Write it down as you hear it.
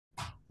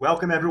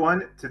Welcome,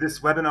 everyone, to this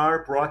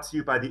webinar brought to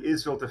you by the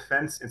Israel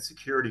Defense and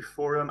Security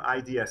Forum,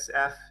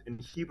 IDSF. In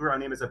Hebrew, our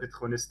name is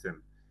Abitchonistim.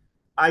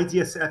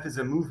 IDSF is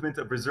a movement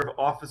of reserve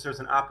officers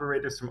and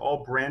operators from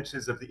all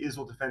branches of the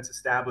Israel Defense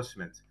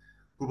Establishment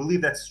who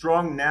believe that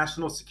strong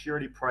national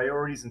security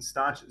priorities and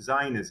staunch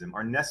Zionism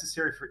are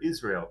necessary for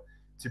Israel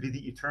to be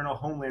the eternal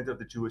homeland of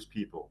the Jewish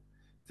people.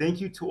 Thank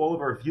you to all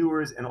of our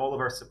viewers and all of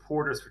our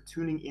supporters for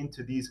tuning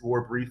into these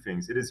war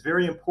briefings. It is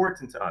very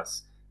important to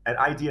us at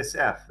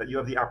IDSF that you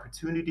have the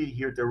opportunity to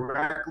hear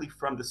directly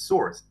from the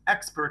source,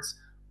 experts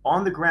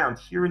on the ground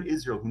here in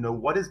Israel who know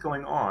what is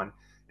going on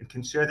and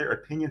can share their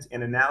opinions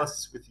and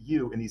analysis with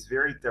you in these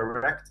very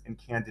direct and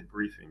candid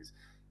briefings.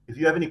 If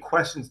you have any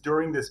questions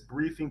during this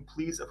briefing,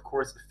 please, of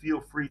course, feel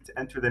free to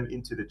enter them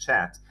into the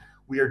chat.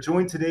 We are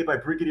joined today by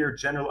Brigadier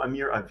General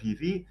Amir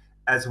Avivi,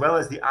 as well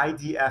as the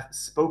IDF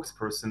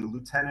spokesperson,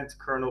 Lieutenant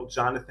Colonel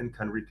Jonathan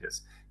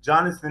Conricus.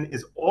 Jonathan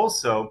is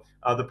also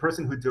the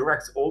person who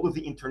directs all of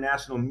the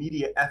international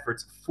media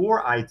efforts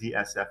for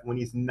IDSF when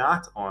he's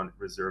not on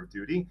reserve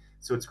duty.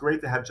 So it's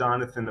great to have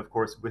Jonathan, of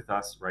course, with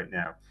us right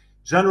now.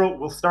 General,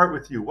 we'll start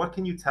with you. What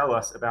can you tell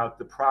us about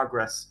the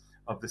progress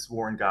of this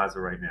war in Gaza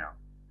right now?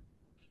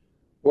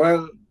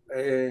 Well,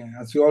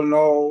 as you all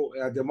know,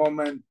 at the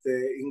moment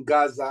in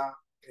Gaza,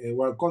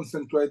 we're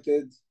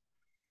concentrated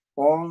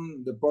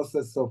on the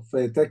process of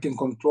taking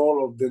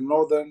control of the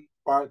northern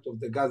part of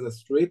the Gaza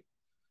Strip.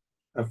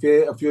 A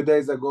few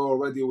days ago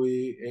already,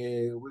 we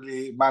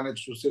really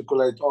managed to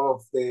circulate all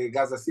of the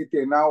Gaza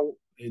City, and now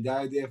the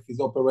IDF is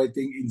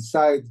operating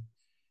inside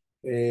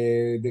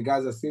the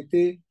Gaza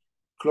City,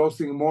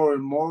 closing more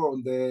and more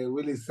on the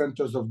really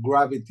centers of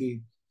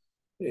gravity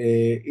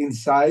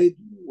inside.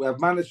 We have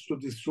managed to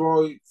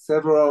destroy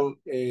several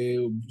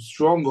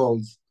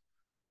strongholds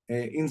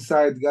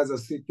inside Gaza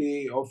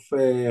City of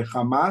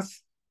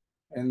Hamas,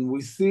 and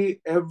we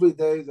see every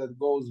day that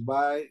goes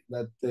by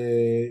that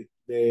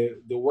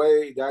the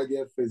way the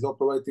IDF is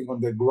operating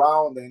on the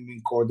ground and in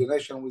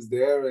coordination with the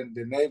air and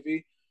the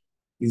Navy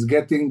is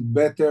getting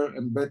better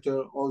and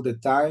better all the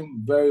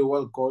time, very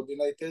well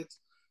coordinated.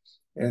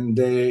 And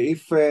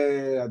if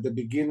at the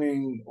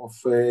beginning of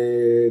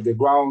the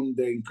ground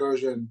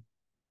incursion,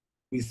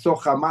 we saw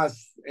Hamas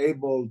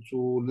able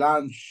to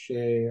launch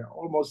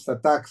almost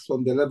attacks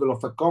on the level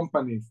of a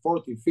company,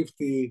 40,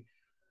 50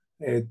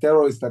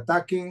 terrorists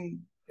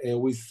attacking,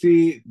 we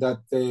see that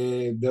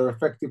their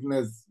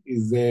effectiveness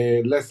is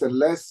less and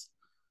less.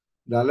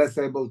 They're less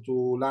able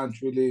to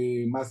launch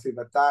really massive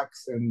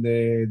attacks, and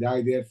the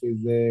IDF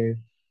is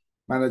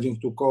managing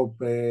to cope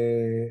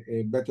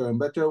better and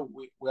better.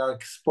 We are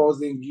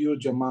exposing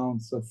huge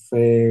amounts of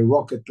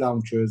rocket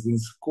launchers in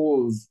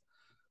schools,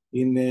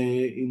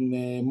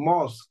 in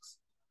mosques,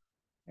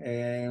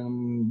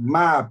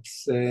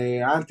 maps,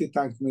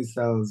 anti-tank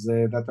missiles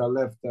that are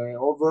left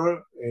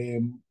over.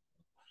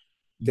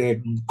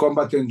 The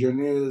combat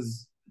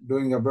engineers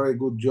doing a very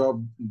good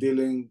job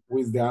dealing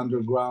with the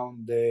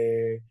underground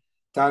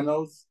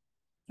tunnels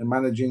and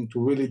managing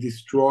to really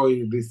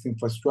destroy this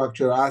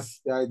infrastructure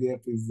as the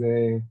IDF is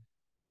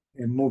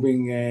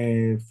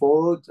moving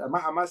forward.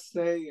 I must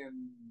say,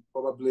 and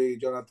probably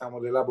Jonathan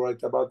will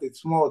elaborate about it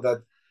more,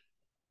 that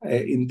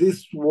in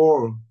this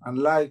war,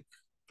 unlike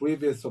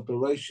previous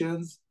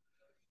operations,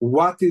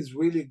 what is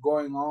really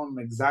going on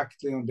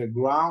exactly on the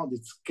ground,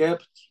 it's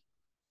kept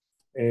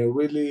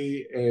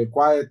really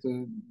quiet.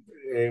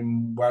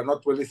 We're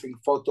not releasing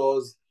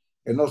photos,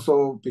 and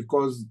also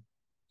because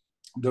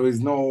there is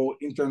no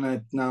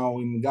internet now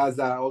in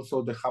Gaza,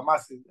 also the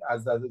Hamas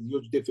has a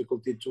huge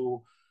difficulty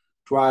to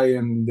try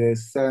and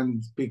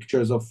send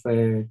pictures of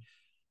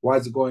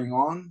what's going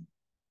on.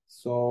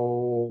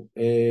 So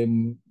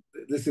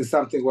this is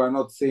something we're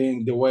not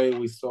seeing the way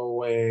we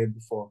saw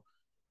before.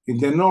 In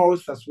the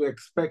north, as we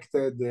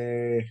expected,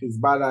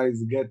 Hezbollah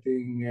is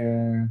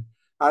getting,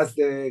 as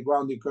the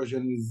ground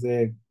incursion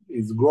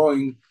is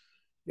growing,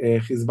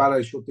 Hezbollah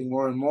is shooting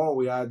more and more.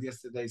 We had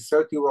yesterday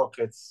 30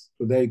 rockets,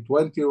 today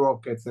 20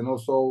 rockets, and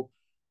also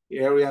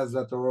areas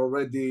that are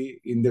already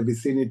in the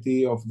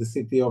vicinity of the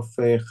city of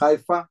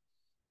Haifa.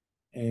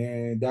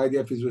 The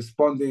IDF is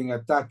responding,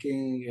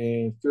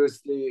 attacking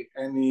fiercely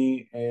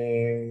any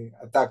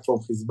attack from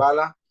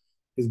Hezbollah.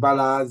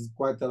 Hezbollah has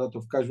quite a lot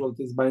of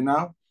casualties by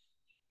now.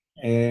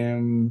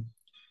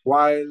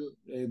 While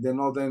the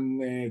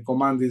Northern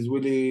Command is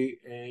really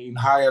in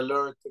high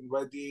alert and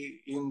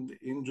ready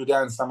in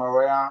Judea and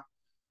Samaria,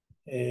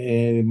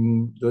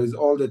 there is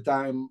all the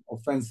time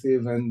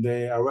offensive and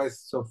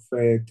arrests of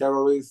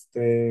terrorists.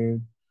 I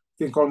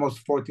think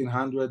almost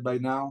 1,400 by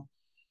now.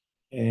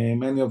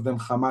 Many of them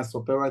Hamas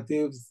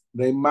operatives.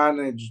 They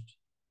managed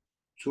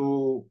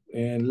to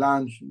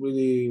launch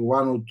really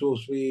 1 or 2,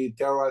 3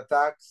 terror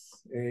attacks,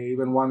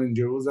 even one in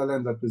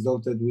Jerusalem that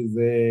resulted with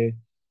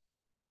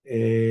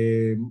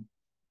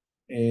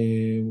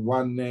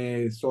one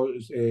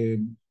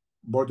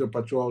border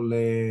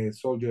patrol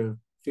soldier,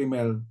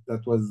 female,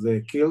 that was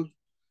killed.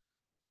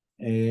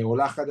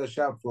 Ola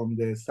Hadasha from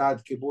the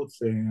Saad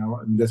kibbutz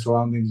in the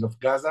surroundings of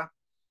Gaza.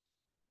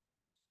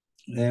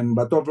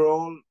 But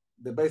overall,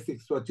 the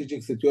basic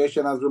strategic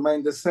situation has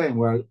remained the same.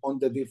 We're on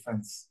the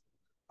defense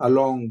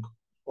along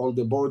all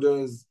the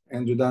borders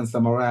and Judan,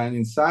 Samaria, and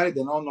inside,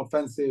 and on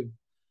offensive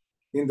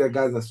in the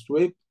Gaza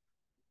Strip.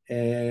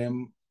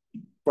 Prime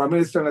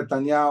Minister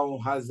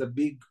Netanyahu has a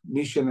big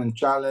mission and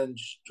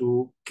challenge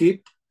to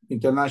keep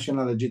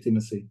international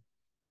legitimacy,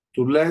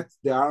 to let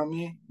the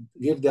army,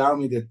 give the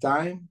army the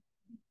time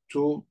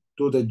to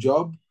do the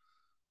job.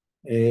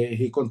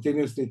 He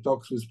continuously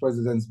talks with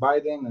Presidents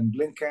Biden and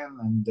Blinken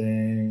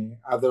and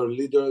other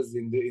leaders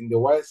in the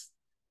West,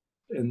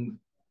 and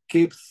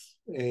keeps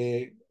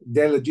the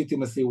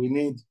legitimacy we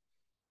need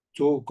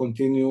to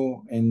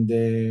continue and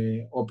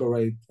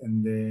operate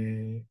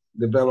and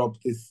develop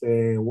this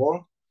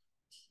war.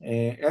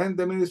 And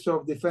the Minister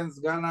of Defense,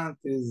 Gallant,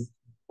 is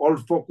all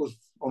focused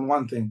on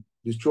one thing: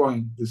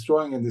 destroying.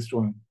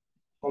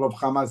 All of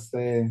Hamas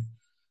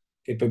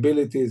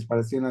capabilities,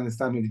 Palestinian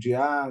Islamic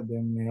Jihad,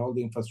 and all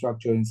the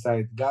infrastructure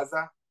inside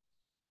Gaza.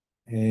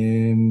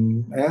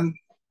 And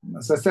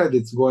as I said,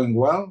 it's going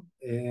well.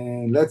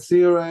 Let's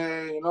hear,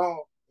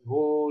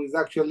 who is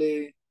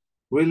actually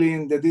really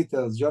in the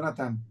details.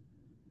 Jonathan.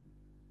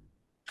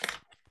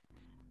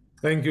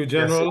 Thank you,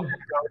 General. Yes,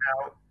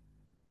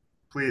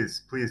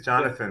 so please,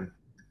 Jonathan.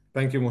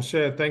 Thank you,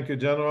 Moshe. Thank you,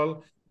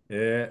 General.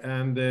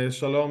 And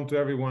shalom to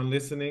everyone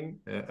listening.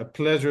 A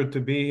pleasure to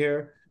be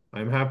here.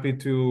 I'm happy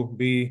to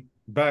be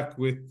back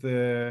with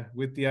the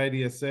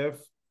IDSF.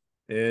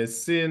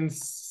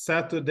 Since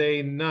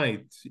Saturday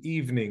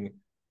evening,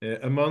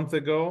 a month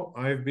ago,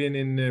 I've been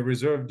in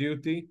reserve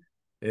duty.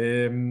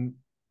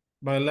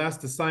 My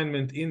last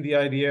assignment in the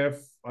IDF,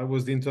 I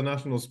was the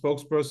international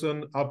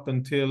spokesperson up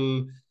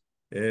until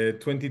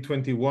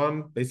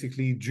 2021,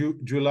 basically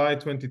July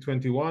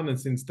 2021, and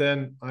since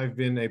then I've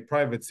been a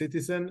private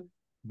citizen.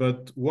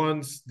 But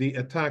once the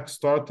attack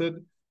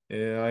started,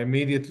 I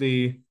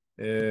immediately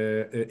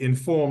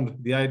informed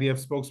the IDF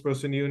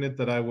spokesperson unit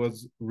that I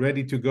was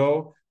ready to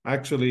go.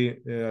 Actually,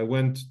 I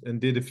went and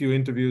did a few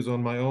interviews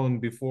on my own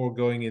before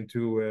going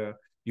into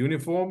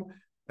uniform.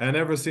 And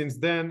ever since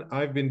then,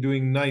 I've been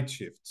doing night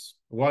shifts.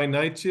 Why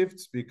night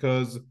shifts?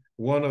 Because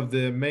one of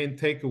the main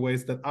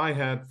takeaways that I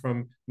had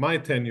from my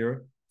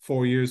tenure,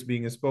 4 years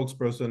being a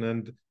spokesperson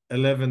and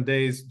 11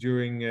 days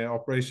during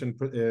Operation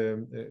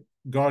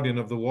Guardian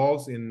of the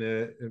Walls in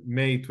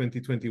May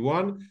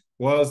 2021,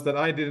 was that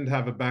I didn't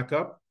have a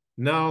backup.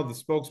 Now the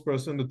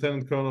spokesperson,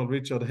 Lieutenant Colonel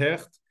Richard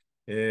Hecht,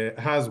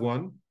 has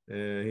one.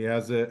 He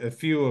has a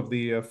few of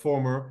the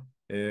former.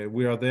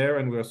 We are there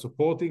and we are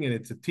supporting, and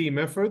it's a team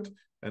effort.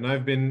 And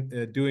I've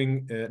been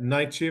doing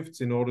night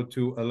shifts in order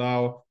to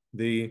allow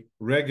the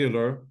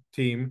regular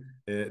team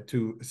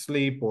to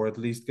sleep, or at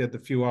least get a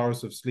few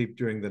hours of sleep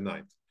during the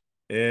night.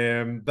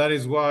 That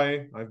is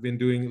why I've been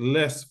doing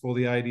less for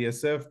the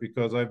IDSF,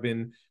 because I've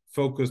been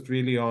focused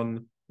really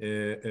on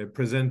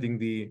presenting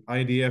the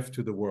IDF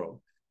to the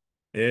world.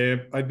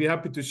 I'd be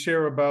happy to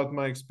share about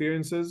my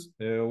experiences,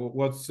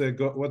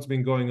 what's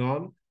been going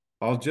on.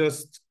 I'll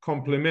just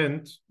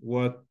complement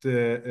what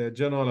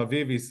General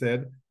Avivi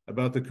said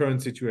about the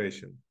current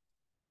situation.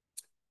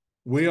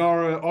 We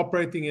are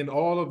operating in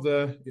all of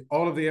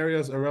the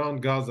areas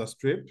around Gaza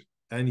Strip,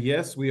 and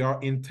yes, we are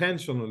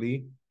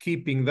intentionally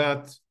keeping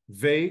that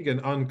vague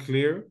and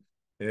unclear.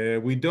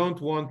 We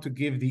don't want to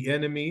give the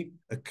enemy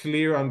a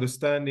clear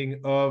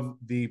understanding of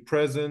the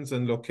presence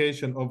and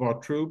location of our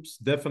troops.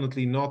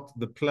 Definitely not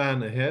the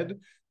plan ahead.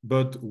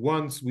 But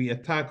once we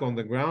attack on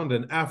the ground,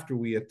 and after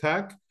we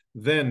attack,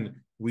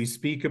 then we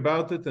speak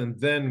about it, and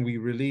then we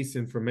release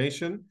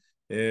information.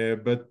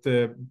 But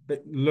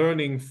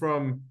learning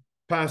from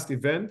past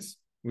events,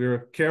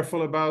 we're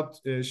careful about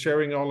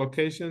sharing our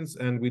locations,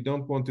 and we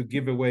don't want to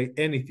give away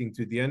anything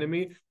to the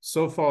enemy.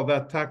 So far,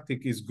 that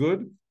tactic is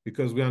good,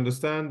 because we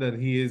understand that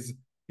he is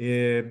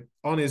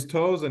on his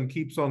toes and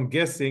keeps on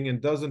guessing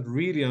and doesn't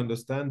really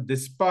understand,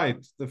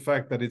 despite the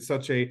fact that it's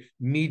such a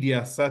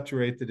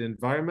media-saturated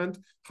environment.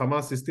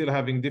 Hamas is still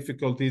having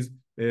difficulties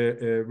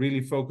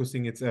really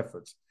focusing its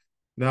efforts.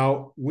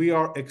 Now, we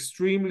are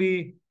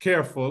extremely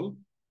careful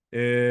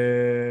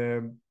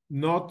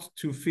not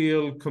to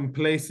feel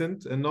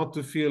complacent and not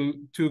to feel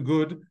too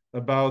good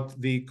about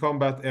the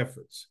combat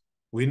efforts.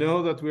 We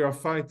know that we are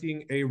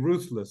fighting a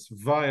ruthless,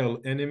 vile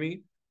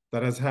enemy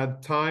that has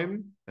had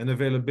time and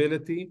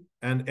availability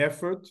and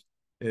effort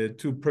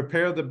to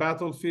prepare the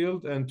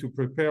battlefield and to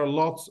prepare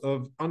lots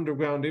of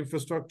underground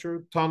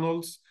infrastructure,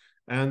 tunnels,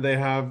 and they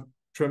have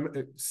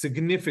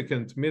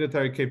significant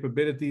military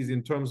capabilities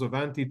in terms of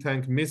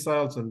anti-tank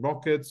missiles and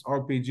rockets,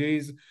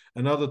 RPGs,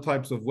 and other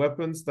types of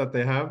weapons that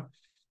they have.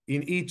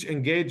 In each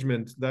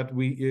engagement that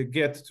we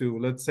get to,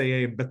 let's say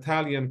a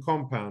battalion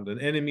compound, an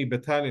enemy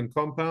battalion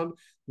compound,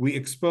 we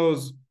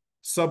expose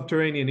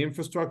subterranean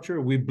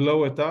infrastructure, we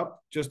blow it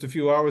up. Just a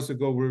few hours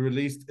ago, we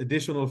released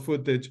additional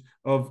footage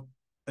of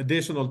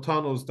additional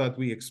tunnels that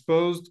we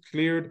exposed,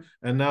 cleared,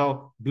 and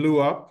now blew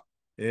up.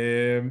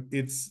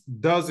 It's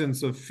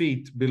dozens of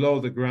feet below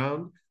the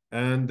ground,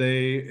 and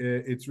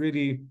it's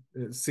really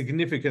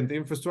significant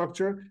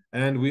infrastructure.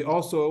 And we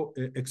also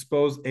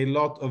expose a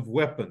lot of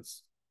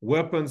weapons.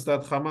 weapons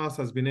that Hamas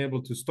has been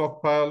able to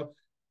stockpile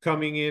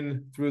coming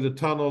in through the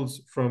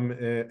tunnels from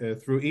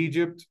through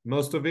Egypt,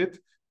 most of it.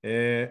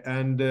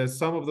 And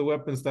some of the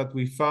weapons that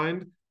we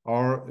find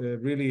are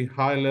really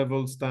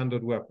high-level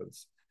standard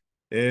weapons.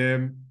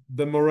 The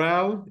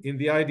morale in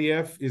the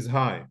IDF is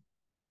high,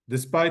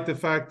 despite the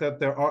fact that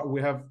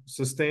we have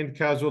sustained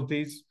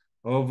casualties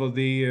over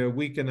the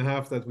week and a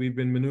half that we've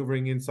been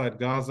maneuvering inside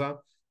Gaza.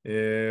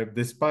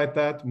 Despite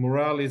that,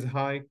 morale is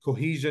high,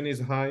 cohesion is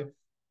high.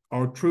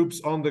 Our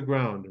troops on the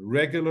ground,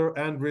 regular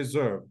and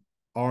reserve,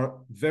 are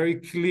very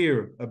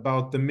clear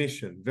about the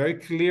mission, very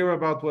clear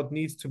about what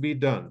needs to be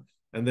done.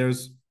 And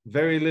there's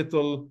very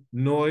little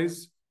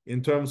noise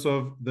in terms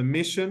of the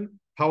mission,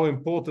 how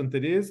important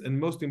it is, and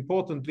most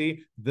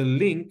importantly, the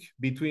link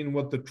between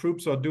what the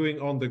troops are doing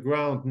on the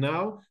ground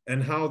now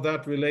and how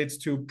that relates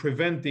to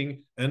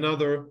preventing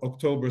another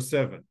October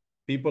 7.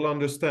 People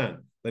understand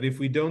that if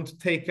we don't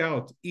take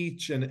out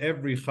each and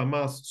every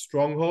Hamas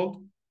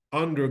stronghold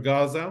under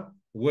Gaza,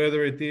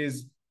 whether it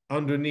is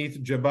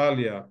underneath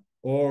Jabalia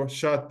or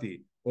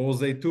Shati or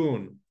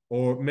Zaytun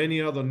or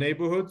many other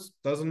neighborhoods,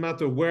 doesn't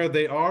matter where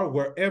they are,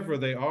 wherever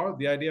they are,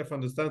 the IDF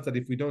understands that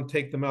if we don't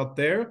take them out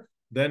there,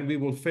 then we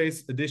will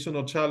face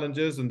additional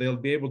challenges and they'll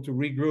be able to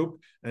regroup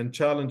and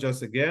challenge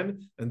us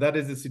again. And that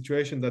is the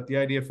situation that the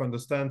IDF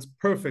understands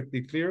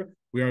perfectly clear.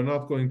 We are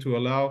not going to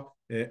allow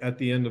at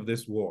the end of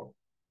this war.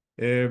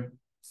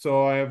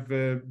 So I have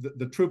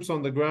the troops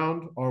on the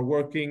ground are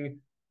working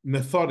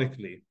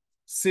methodically,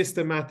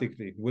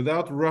 systematically,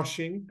 without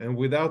rushing and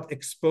without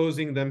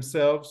exposing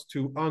themselves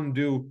to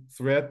undue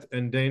threat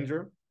and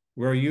danger.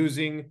 We're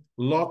using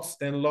lots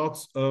and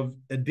lots of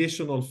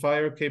additional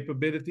fire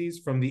capabilities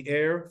from the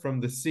air, from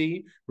the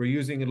sea. We're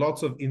using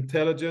lots of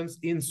intelligence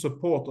in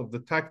support of the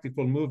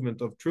tactical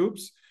movement of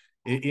troops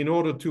in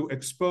order to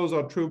expose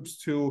our troops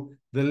to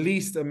the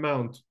least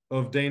amount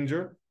of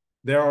danger.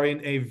 They are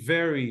in a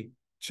very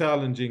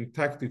challenging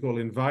tactical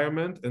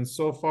environment. And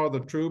so far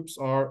the troops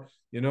are,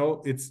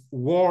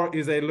 war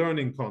is a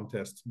learning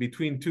contest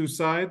between two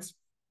sides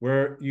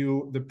where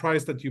the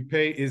price that you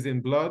pay is in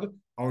blood.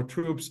 Our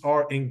troops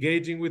are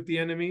engaging with the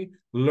enemy,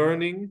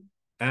 learning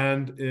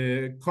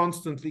and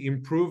constantly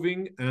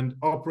improving and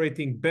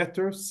operating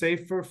better,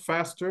 safer,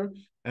 faster,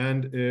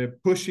 and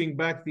pushing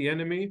back the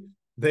enemy.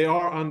 They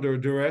are under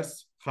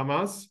duress,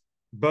 Hamas,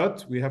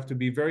 but we have to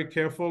be very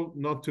careful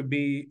not to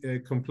be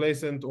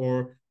complacent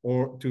or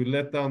to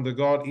let down the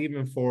guard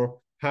even for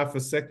half a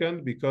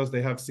second, because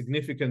they have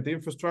significant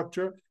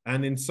infrastructure,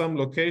 and in some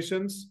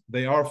locations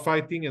they are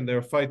fighting, and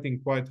they're fighting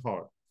quite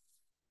hard.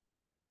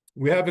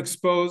 We have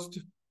exposed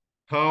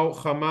how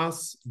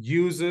Hamas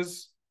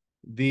uses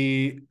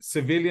the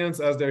civilians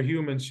as their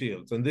human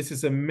shields. And this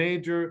is a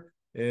major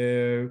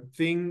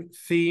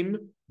theme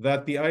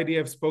that the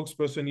IDF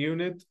spokesperson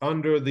unit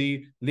under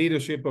the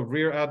leadership of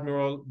Rear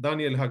Admiral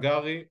Daniel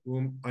Hagari,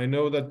 whom I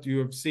know that you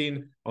have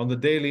seen on the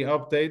daily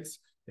updates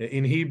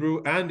in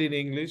Hebrew and in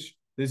English.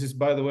 This is,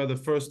 by the way, the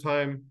first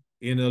time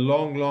in a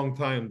long, long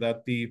time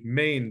that the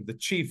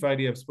chief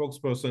IDF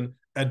spokesperson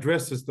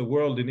addresses the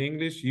world in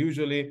English.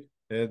 Usually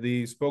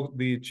the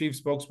chief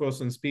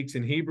spokesperson speaks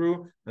in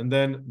Hebrew, and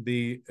then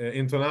the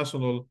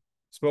international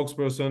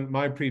spokesperson,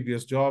 my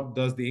previous job,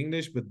 does the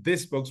English. But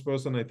this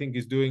spokesperson, I think,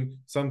 is doing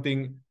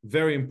something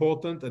very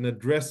important and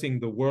addressing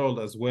the world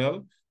as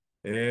well.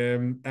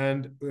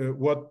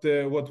 What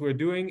we're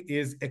doing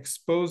is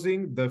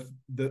exposing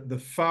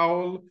the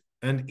foul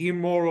and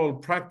immoral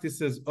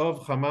practices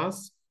of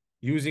Hamas,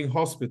 using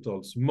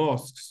hospitals,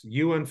 mosques,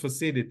 UN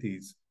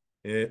facilities,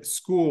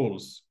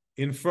 schools,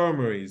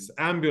 infirmaries,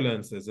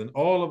 ambulances, and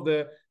all of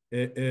the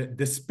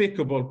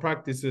despicable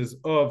practices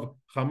of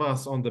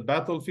Hamas on the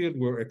battlefield.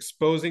 We're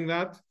exposing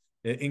that,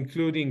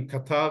 including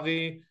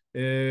Qatari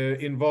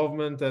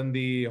involvement and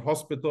the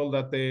hospital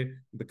the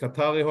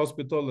Qatari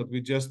hospital that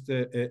we just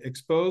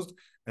exposed,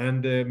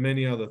 and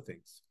many other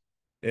things.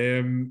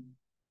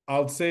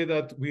 I'll say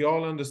that we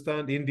all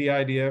understand in the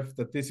IDF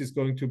that this is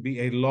going to be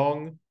a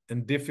long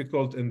and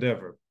difficult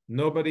endeavor.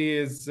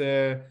 Nobody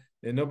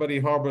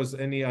harbors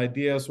any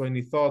ideas or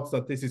any thoughts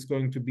that this is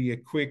going to be a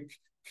quick,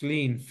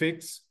 clean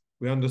fix.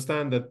 We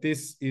understand that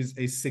this is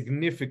a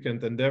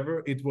significant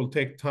endeavor. It will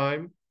take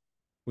time.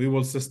 We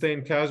will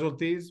sustain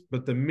casualties,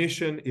 but the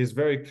mission is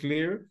very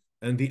clear,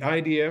 and the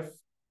IDF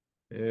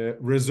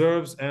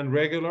reserves and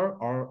regular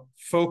are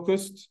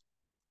focused.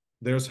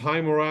 There's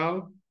high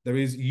morale. There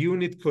is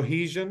unit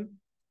cohesion,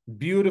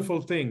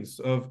 beautiful things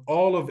of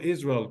all of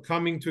Israel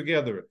coming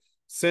together,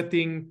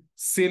 setting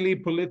silly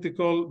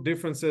political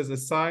differences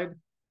aside,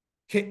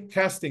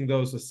 casting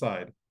those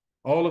aside.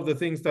 All of the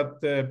things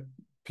that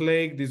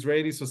plagued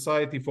Israeli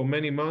society for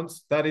many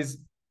months, that is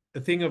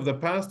a thing of the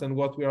past. And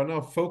what we are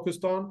now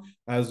focused on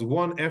as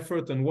one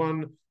effort and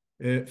one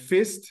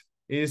fist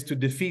is to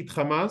defeat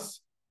Hamas.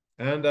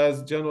 And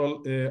as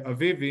General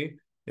Avivi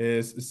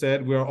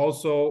said, we are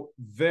also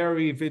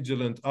very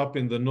vigilant up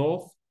in the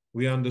north.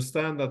 We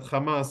understand that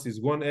Hamas is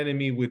one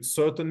enemy with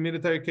certain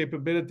military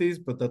capabilities,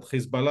 but that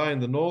Hezbollah in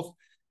the north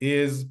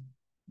is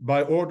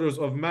by orders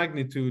of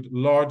magnitude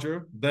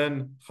larger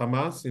than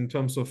Hamas in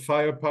terms of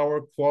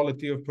firepower,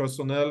 quality of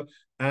personnel,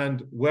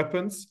 and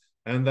weapons,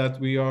 and that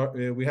we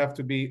have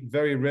to be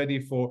very ready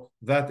for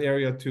that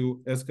area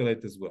to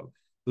escalate as well.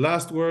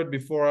 Last word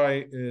before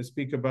I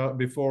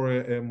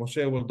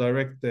Moshe will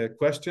direct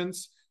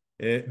questions.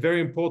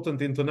 Very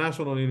important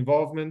international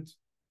involvement,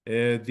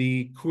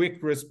 the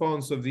quick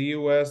response of the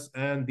US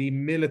and the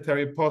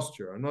military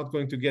posture. I'm not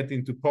going to get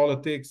into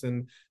politics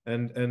and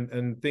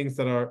things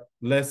that are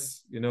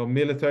less,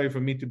 military for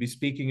me to be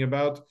speaking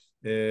about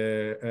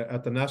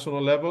at the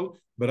national level,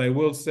 but I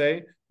will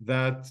say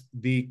that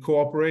the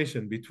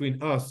cooperation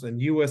between us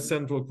and US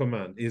Central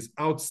Command is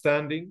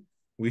outstanding.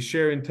 We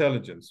share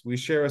intelligence, we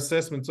share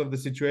assessments of the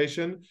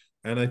situation,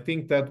 and I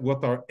think that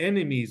what our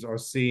enemies are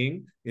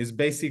seeing is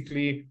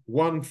basically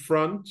one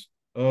front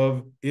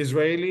of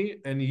Israeli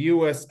and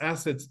US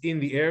assets in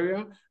the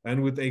area,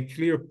 and with a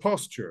clear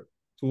posture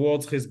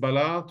towards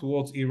Hezbollah,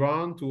 towards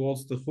Iran,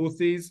 towards the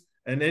Houthis,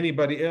 and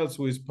anybody else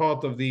who is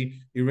part of the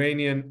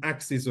Iranian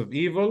axis of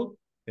evil,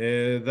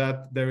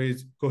 that there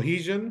is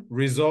cohesion,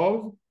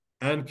 resolve,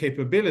 and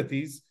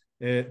capabilities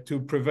to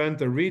prevent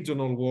a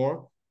regional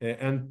war,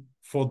 and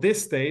for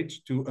this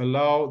stage to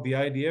allow the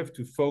IDF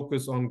to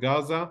focus on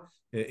Gaza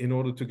in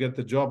order to get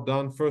the job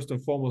done first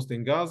and foremost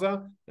in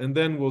Gaza, and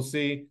then we'll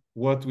see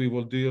what we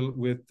will deal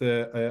with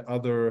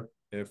other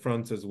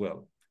fronts as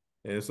well.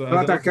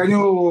 Can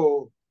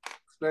you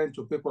explain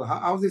to people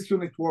how this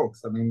unit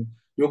works? I mean,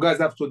 you guys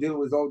have to deal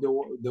with all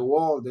the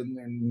world and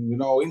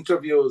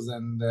interviews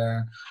and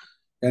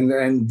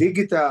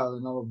digital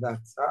and all of that.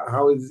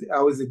 How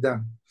is it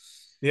done?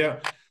 Yeah.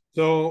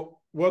 So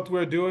what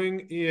we're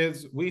doing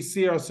is we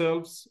see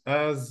ourselves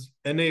as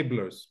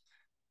enablers.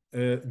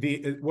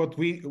 What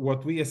we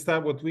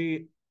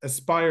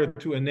aspire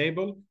to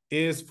enable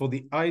is for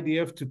the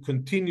IDF to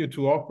continue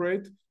to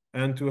operate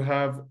and to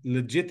have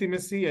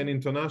legitimacy and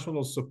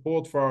international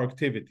support for our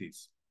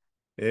activities.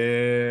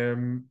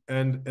 And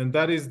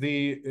that is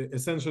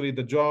essentially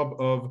the job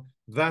of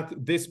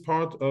this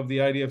part of the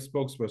IDF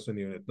spokesperson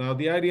unit. Now,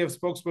 the IDF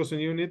spokesperson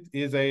unit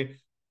is a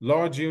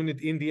large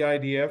unit in the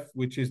IDF,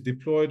 which is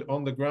deployed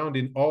on the ground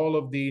in all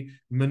of the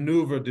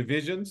maneuver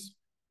divisions,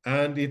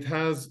 and it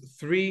has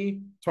 3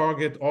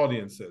 target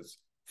audiences.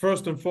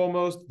 First and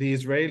foremost, the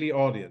Israeli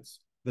audience,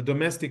 the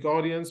domestic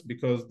audience,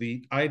 because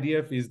the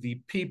IDF is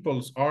the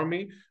people's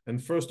army, and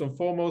first and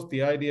foremost, the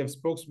IDF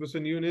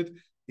spokesperson unit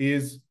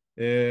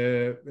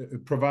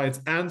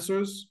provides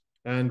answers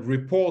and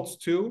reports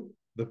to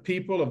the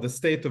people of the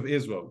state of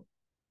Israel.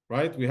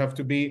 Right? We have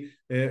to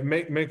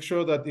make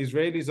sure that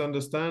Israelis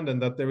understand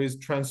and that there is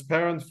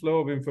transparent flow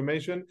of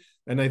information.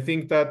 And I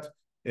think that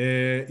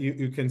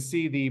you can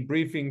see the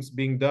briefings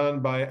being done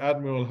by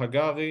Admiral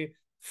Hagari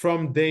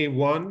from day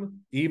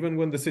one, even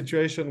when the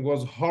situation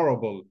was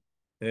horrible,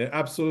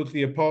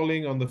 absolutely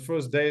appalling on the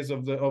first days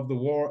of the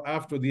war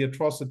after the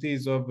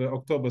atrocities of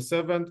October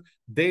 7th.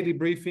 Daily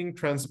briefing,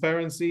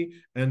 transparency,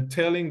 and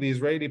telling the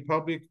Israeli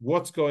public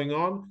what's going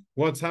on,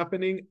 what's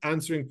happening,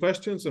 answering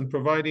questions, and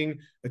providing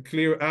a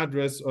clear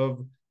address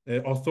of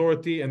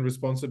authority and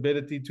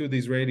responsibility to the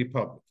Israeli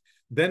public.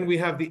 Then we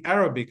have the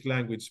Arabic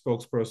language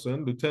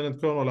spokesperson, Lieutenant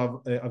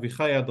Colonel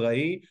Avichai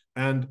Adrai,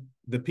 and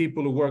the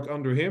people who work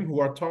under him, who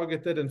are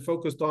targeted and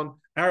focused on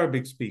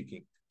Arabic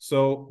speaking.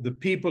 So the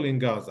people in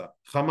Gaza,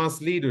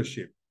 Hamas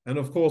leadership, and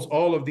of course,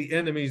 all of the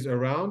enemies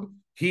around,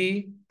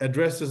 he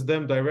addresses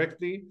them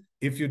directly.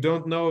 If you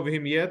don't know of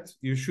him yet,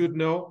 you should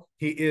know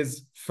he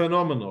is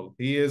phenomenal.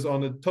 He is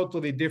on a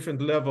totally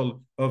different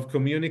level of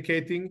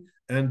communicating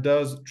and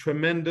does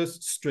tremendous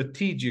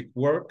strategic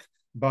work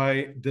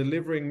by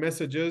delivering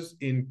messages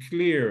in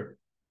clear,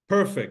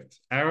 perfect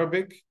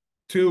Arabic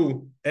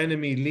to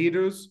enemy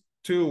leaders,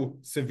 to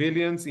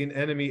civilians in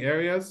enemy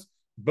areas,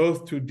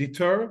 both to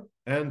deter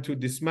and to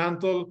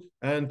dismantle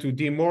and to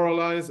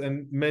demoralize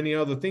and many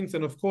other things,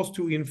 and of course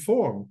to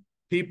inform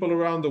people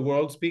around the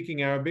world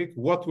speaking Arabic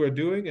what we're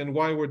doing and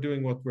why we're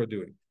doing what we're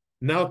doing.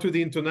 Now to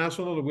the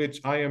international,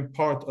 which I am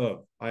part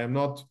of. I am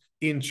not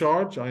in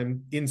charge,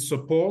 I'm in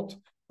support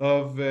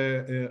of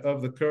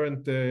the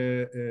current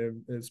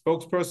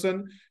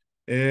spokesperson.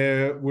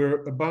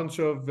 We're a bunch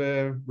of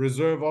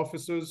reserve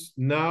officers.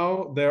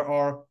 Now there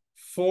are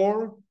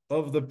 4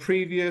 of the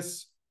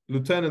previous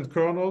lieutenant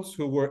colonels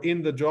who were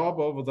in the job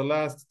over the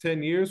last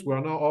 10 years. We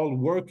are now all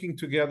working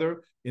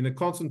together in a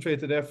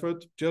concentrated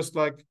effort, just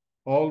like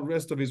all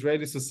rest of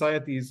Israeli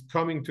society is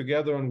coming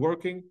together and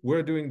working.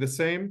 We're doing the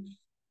same.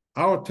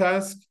 Our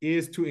task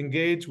is to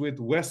engage with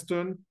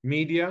Western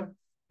media.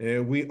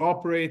 We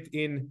operate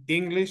in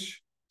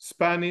English,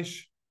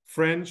 Spanish,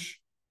 French,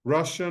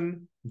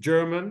 Russian,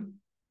 German,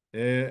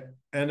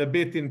 and a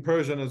bit in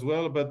Persian as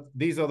well, but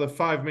these are the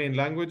 5 main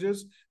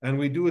languages, and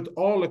we do it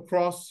all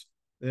across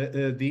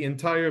the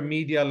entire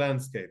media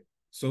landscape.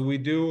 So we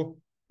do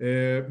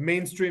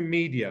mainstream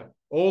media,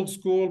 old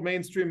school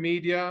mainstream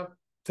media,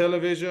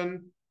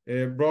 television,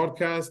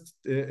 broadcast,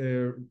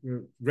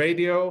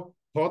 radio,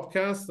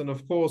 podcasts, and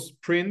of course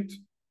print,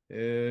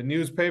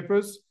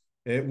 newspapers.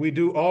 We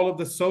do all of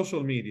the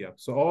social media.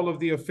 So all of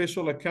the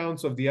official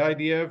accounts of the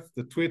IDF,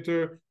 the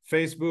Twitter,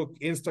 Facebook,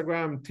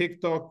 Instagram,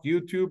 TikTok,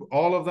 YouTube,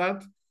 all of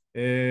that.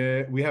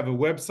 We have a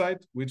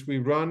website which we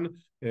run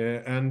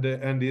and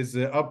is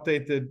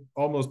updated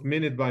almost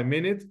minute by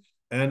minute.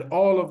 And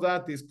all of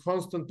that is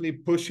constantly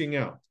pushing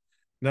out.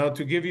 Now,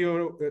 to give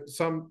you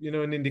some,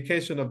 an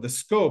indication of the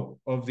scope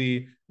of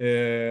the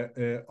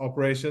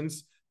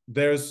operations,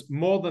 there's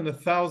more than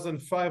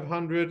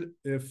 1,500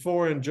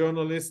 foreign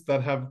journalists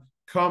that have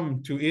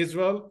come to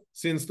Israel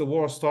since the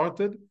war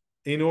started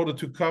in order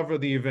to cover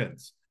the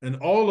events. And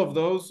all of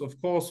those, of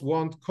course,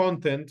 want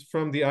content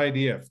from the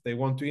IDF. They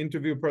want to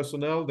interview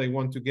personnel, they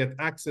want to get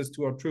access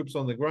to our troops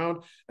on the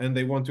ground, and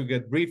they want to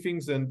get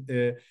briefings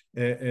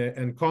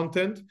and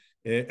content.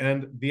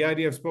 And the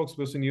IDF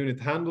spokesperson unit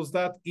handles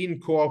that in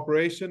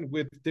cooperation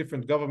with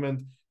different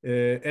government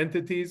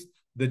entities,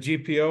 the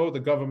GPO, the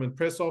Government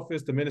Press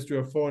Office, the Ministry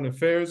of Foreign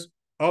Affairs,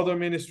 other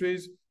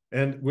ministries,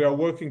 and we are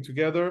working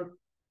together.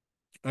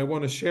 I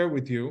want to share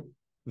with you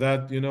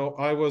that,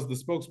 I was the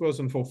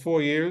spokesperson for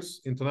 4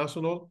 years,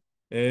 international.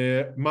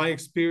 My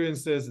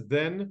experiences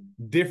then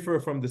differ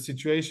from the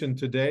situation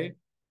today.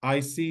 I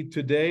see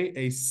today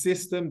a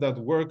system that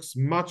works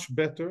much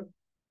better,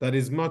 that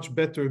is much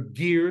better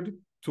geared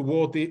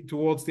towards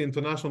the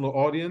international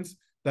audience,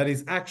 that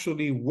is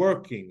actually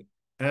working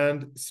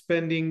and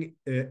spending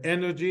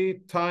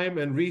energy, time,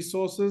 and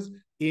resources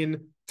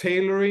in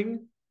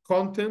tailoring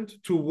content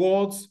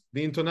towards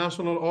the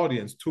international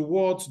audience,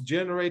 towards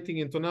generating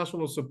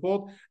international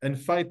support and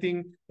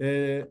fighting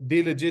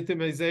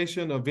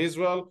delegitimization of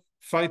Israel,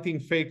 fighting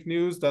fake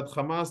news that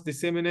Hamas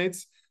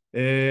disseminates,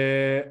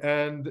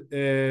 and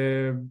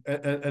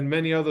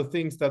many other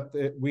things that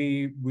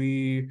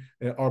we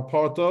are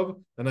part of.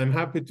 And I'm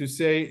happy to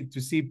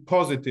see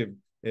positive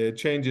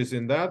changes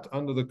in that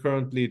under the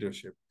current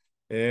leadership.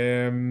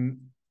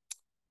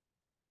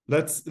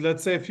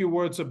 Let's say a few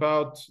words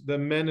about the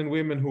men and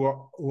women who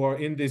are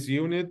in this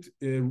unit.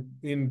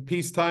 In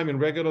peacetime, in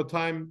regular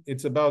time,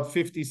 it's about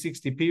 50,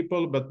 60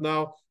 people, but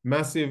now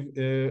massive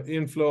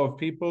inflow of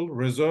people,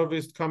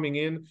 reservists coming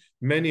in.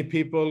 Many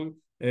people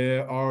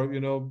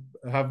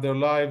have their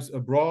lives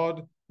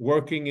abroad,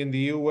 working in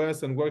the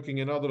US and working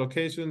in other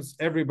locations.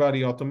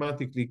 Everybody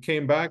automatically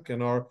came back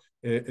and are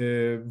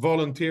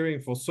volunteering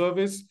for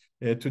service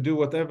to do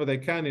whatever they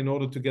can in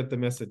order to get the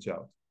message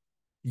out.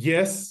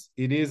 Yes,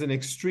 it is an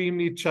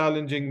extremely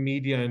challenging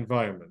media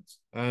environment.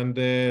 And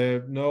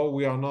no,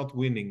 we are not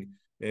winning.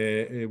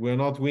 We're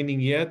not winning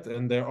yet.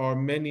 And there are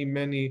many,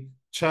 many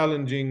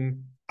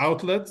challenging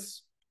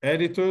outlets,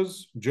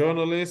 editors,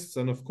 journalists,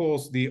 and of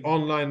course, the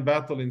online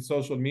battle in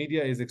social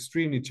media is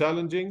extremely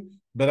challenging.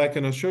 But I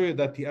can assure you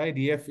that the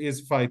IDF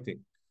is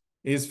fighting,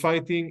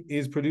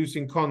 is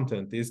producing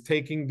content, is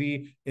taking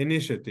the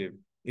initiative,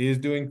 is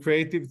doing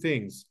creative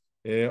things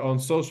on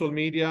social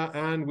media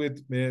and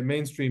with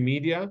mainstream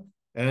media.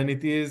 And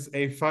it is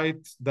a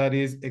fight that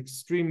is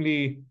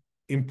extremely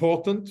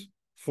important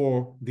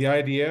for the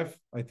IDF,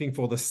 I think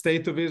for the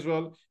state of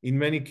Israel. In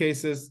many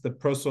cases, the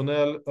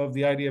personnel of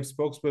the IDF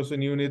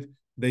spokesperson unit,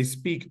 they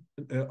speak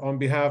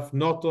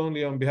not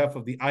only on behalf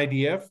of the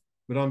IDF,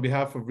 but on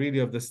behalf of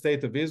the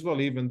state of Israel,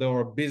 even though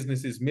our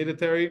business is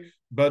military,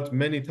 but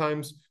many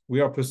times we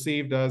are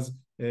perceived as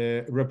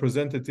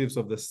representatives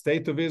of the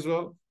state of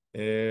Israel.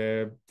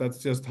 That's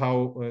just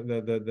how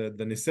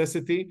the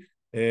necessity,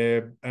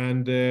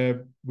 and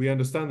we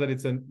understand that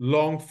it's a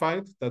long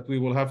fight that we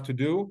will have to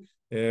do,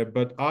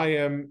 but I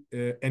am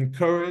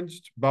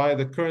encouraged by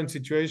the current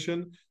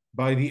situation,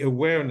 by the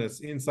awareness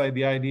inside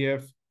the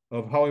IDF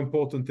of how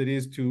important it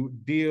is to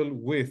deal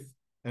with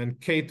and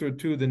cater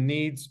to the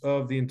needs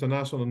of the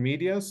international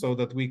media so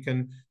that we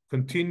can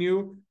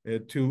continue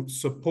to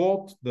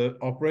support the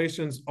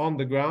operations on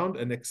the ground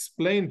and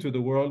explain to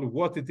the world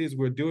what it is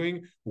we're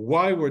doing,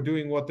 why we're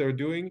doing what they're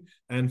doing,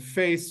 and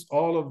face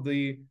all of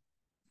the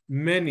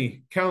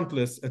many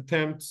countless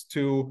attempts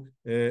to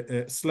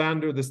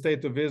slander the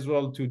state of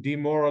Israel, to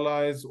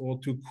demoralize or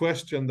to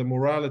question the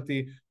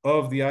morality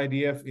of the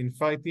IDF in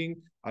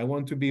fighting. I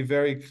want to be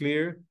very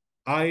clear.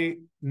 I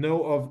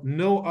know of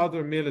no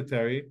other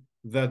military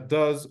that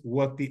does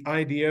what the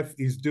IDF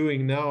is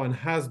doing now and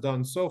has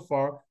done so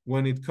far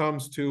when it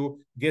comes to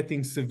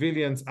getting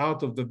civilians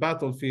out of the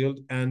battlefield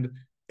and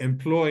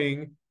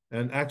employing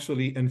and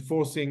actually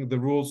enforcing the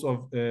rules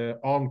of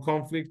armed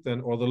conflict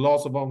or the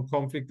laws of armed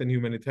conflict and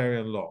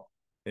humanitarian law.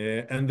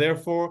 And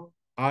therefore,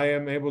 I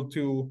am able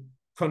to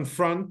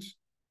confront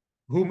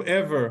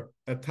whomever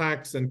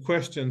attacks and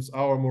questions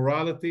our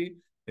morality.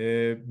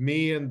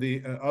 Me and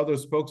the other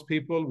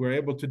spokespeople were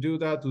able to do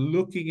that,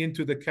 looking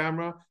into the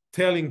camera,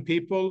 telling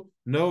people,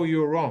 no,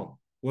 you're wrong.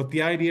 What the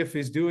IDF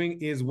is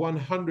doing is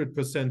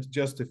 100%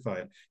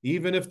 justified.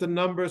 Even if the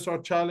numbers are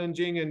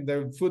challenging and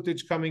the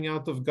footage coming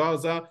out of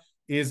Gaza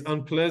is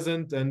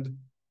unpleasant and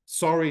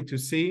sorry to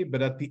see,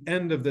 but at the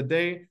end of the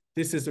day,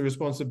 this is the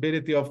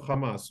responsibility of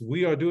Hamas.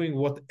 We are doing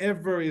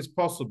whatever is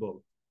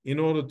possible in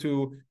order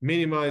to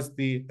minimize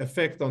the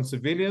effect on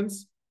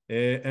civilians,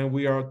 and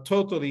we are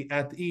totally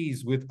at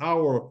ease with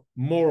our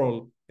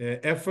moral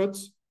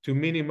efforts to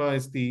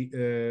minimize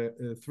the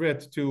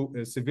threat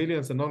to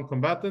civilians and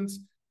non-combatants.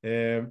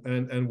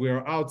 And we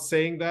are out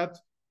saying that,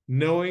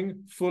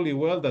 knowing fully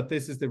well that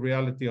this is the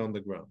reality on the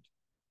ground.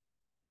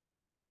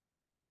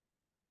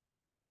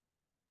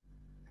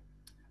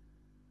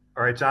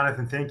 All right,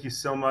 Jonathan, thank you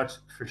so much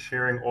for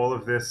sharing all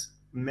of this.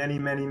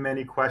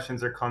 Many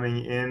questions are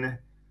coming in.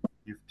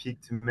 You've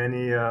piqued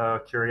many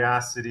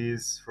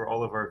curiosities for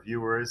all of our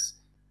viewers.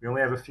 We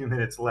only have a few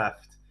minutes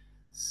left.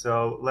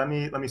 So let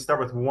me start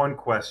with one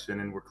question,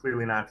 and we're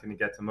clearly not going to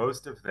get to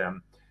most of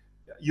them.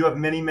 You have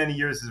many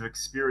years of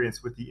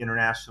experience with the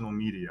international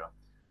media.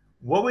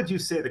 What would you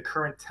say the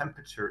current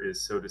temperature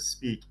is, so to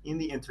speak, in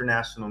the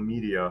international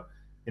media,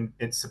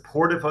 in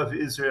supportive of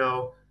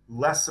Israel,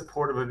 less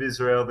supportive of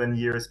Israel than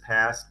years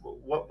past?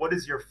 What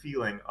is your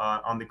feeling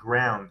on the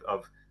ground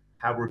of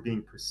how we're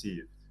being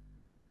perceived?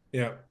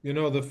 Yeah, you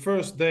know, the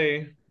first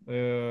day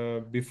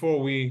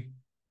before we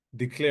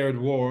declared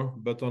war,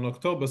 but on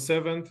October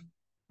 7th,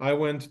 I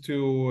went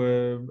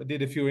to,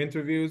 did a few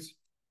interviews,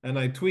 and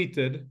I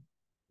tweeted,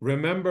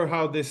 remember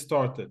how this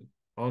started.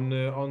 On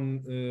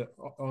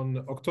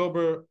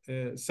October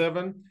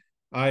 7th,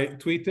 I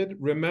tweeted,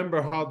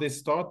 remember how this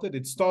started.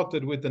 It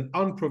started with an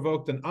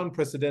unprovoked and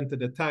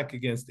unprecedented attack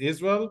against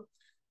Israel,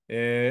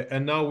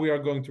 and now we are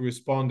going to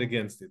respond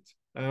against it.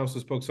 I also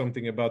spoke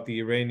something about the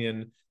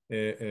Iranian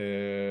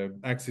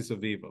axis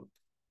of evil.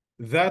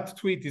 That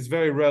tweet is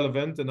very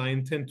relevant, and I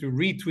intend to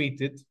retweet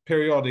it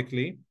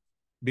periodically,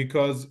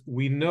 because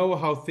we know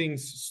how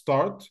things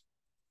start,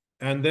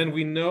 and then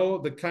we know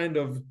the kind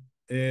of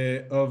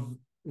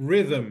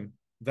rhythm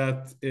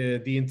that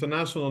the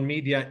international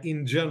media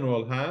in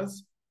general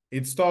has.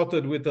 It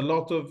started with a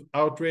lot of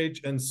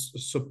outrage and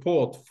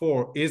support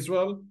for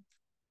Israel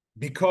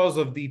because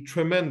of the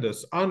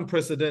tremendous,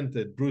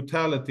 unprecedented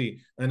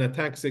brutality and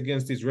attacks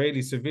against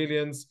Israeli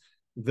civilians,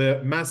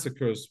 the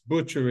massacres,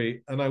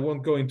 butchery, and I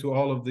won't go into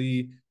all of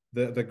the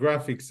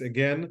graphics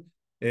again,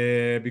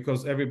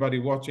 because everybody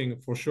watching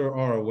for sure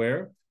are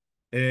aware.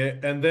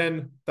 And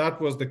then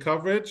that was the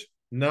coverage.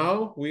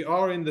 Now we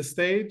are in the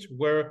stage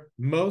where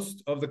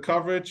most of the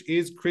coverage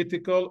is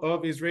critical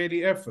of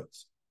Israeli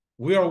efforts.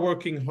 We are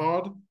working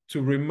hard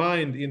to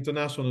remind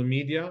international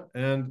media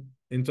and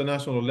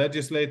international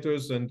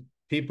legislators and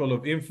people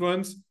of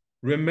influence,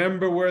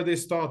 remember where they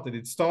started.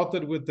 It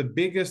started with the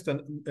biggest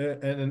and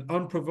an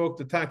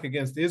unprovoked attack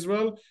against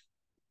Israel.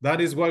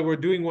 That is why we're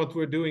doing what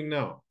we're doing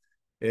now.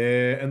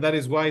 And that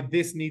is why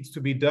this needs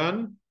to be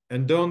done.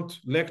 And don't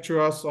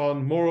lecture us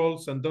on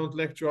morals, and don't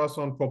lecture us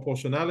on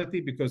proportionality,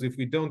 because if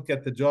we don't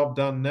get the job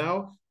done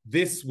now,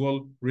 this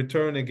will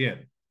return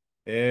again.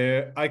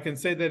 I can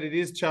say that it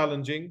is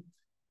challenging.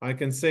 I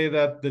can say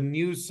that the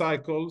news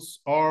cycles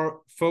are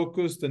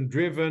focused and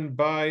driven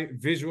by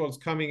visuals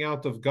coming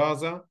out of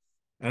Gaza,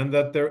 and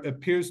that there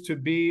appears to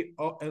be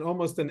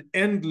almost an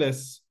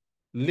endless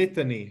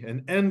litany,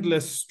 an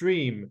endless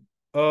stream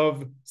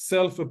of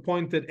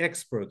self-appointed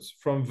experts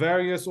from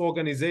various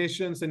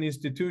organizations and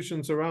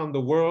institutions around the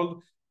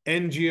world,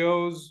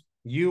 NGOs,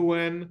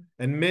 UN,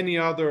 and many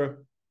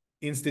other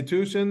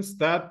institutions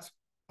that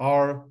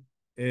are,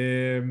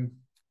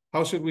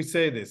 how should we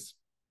say this,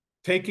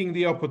 taking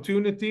the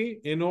opportunity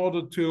in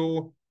order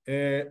to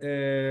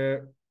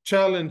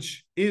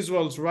challenge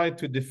Israel's right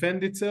to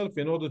defend itself,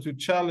 in order to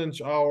challenge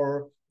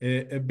our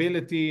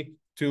ability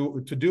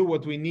to do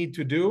what we need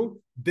to do,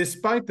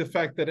 despite the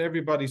fact that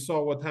everybody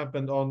saw what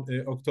happened on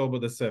October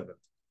the 7th.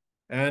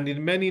 And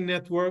in many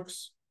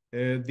networks,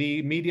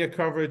 the media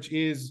coverage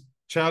is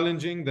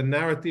challenging, the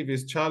narrative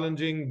is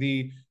challenging,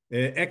 the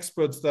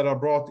experts that are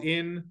brought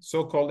in,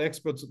 so-called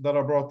experts that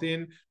are brought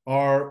in,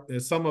 are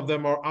some of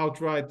them are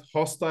outright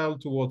hostile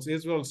towards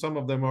Israel, some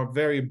of them are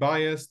very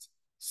biased,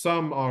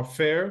 some are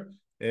fair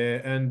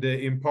and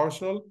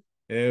impartial.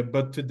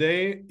 But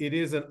today it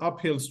is an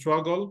uphill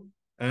struggle,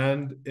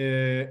 and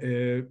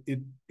it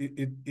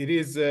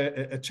is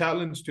a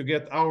challenge to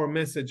get our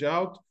message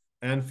out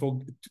and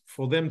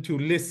for them to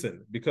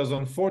listen, because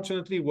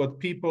unfortunately what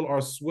people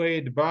are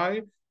swayed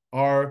by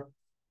are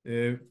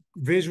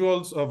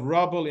visuals of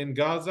rubble in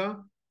Gaza,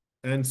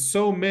 and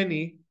so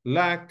many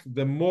lack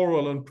the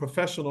moral and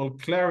professional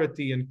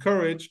clarity and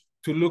courage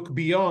to look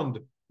beyond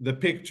the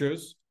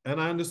pictures.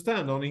 And I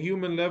understand on a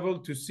human level,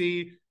 to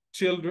see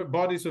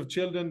bodies of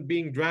children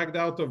being dragged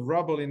out of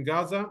rubble in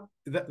Gaza,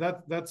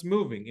 that's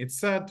moving. It's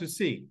sad to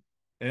see,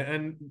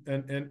 and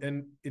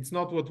it's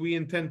not what we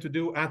intend to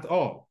do at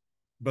all.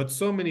 But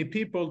so many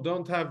people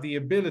don't have the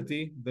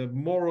ability, the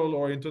moral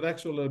or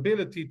intellectual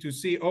ability, to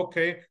see,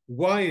 okay,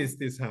 why is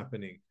this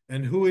happening,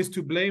 and who is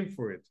to blame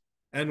for it,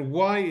 and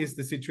why is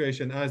the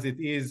situation as it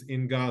is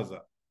in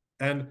Gaza,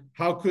 and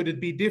how could it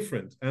be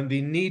different? And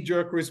the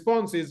knee-jerk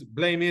response is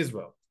blame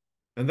Israel,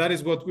 and that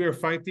is what we're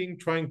fighting,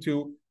 trying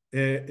to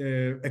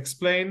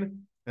explain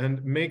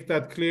and make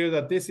that clear,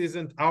 that this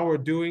isn't our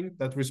doing,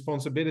 that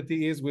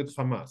responsibility is with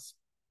Hamas.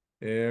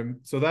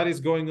 So that is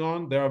going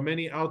on. There are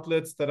many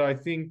outlets that I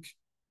think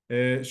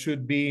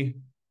should be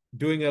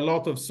doing a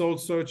lot of soul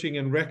searching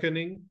and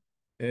reckoning,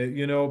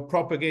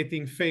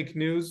 propagating fake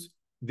news,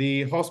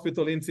 the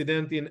hospital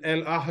incident in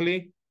El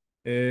Ahli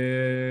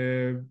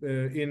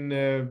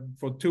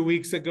for 2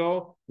 weeks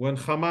ago, when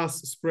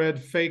Hamas spread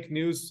fake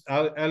news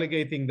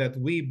alleging that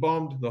we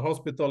bombed the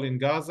hospital in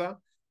Gaza.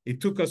 It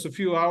took us a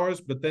few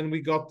hours, but then we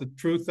got the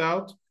truth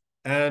out,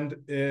 and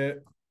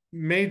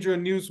major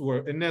news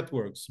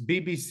networks,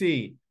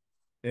 BBC,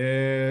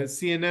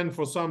 CNN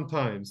for some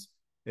times,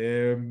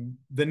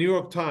 the New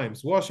York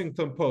Times,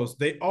 Washington Post,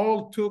 they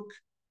all took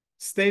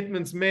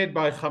statements made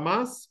by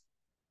Hamas,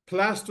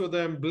 blasted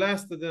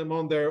them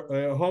on their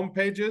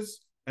homepages,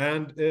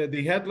 and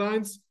the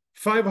headlines: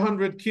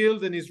 500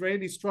 killed in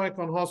Israeli strike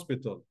on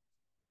hospital.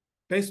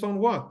 Based on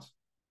what?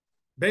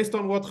 Based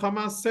on what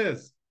Hamas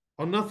says,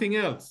 on nothing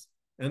else.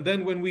 And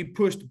then when we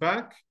pushed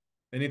back,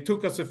 and it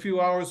took us a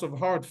few hours of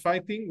hard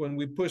fighting, when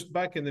we pushed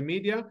back in the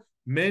media,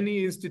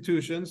 many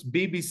institutions,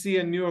 BBC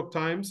and New York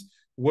Times,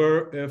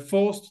 were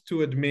forced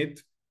to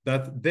admit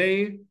that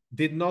they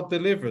did not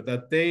deliver,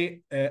 that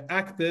they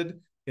acted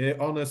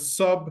on a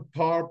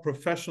subpar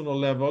professional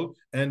level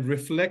and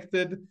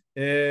reflected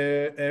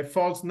a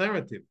false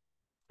narrative.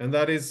 And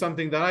that is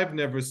something that I've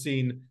never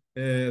seen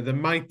the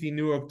mighty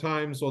New York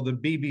Times or the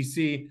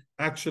BBC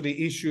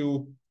actually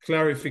issue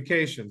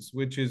clarifications,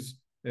 which is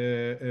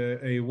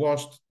a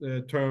washed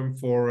term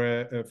for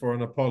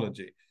an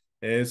apology.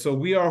 So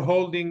we are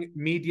holding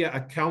media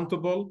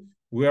accountable.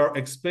 We are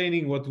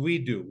explaining what we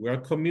do. We are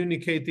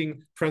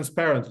communicating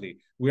transparently.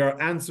 We are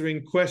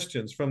answering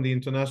questions from the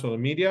international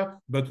media,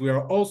 but we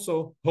are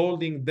also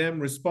holding them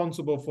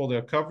responsible for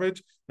their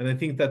coverage. And I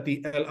think that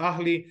the El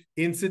Ahli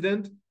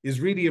incident is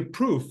really a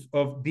proof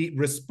of the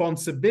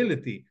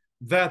responsibility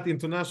that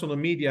international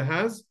media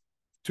has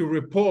to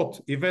report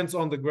events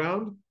on the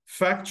ground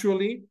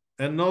factually,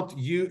 and not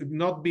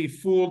be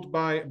fooled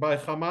by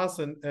Hamas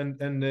and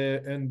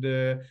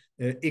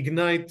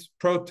ignite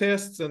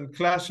protests and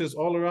clashes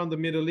all around the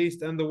Middle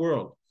East and the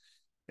world.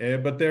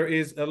 But there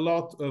is a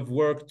lot of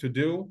work to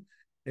do.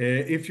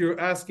 If you're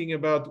asking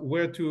about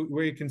where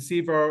you can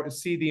see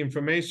the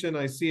information,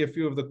 I see a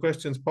few of the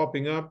questions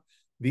popping up.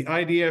 The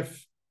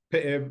IDF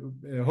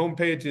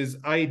homepage is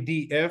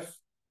IDF,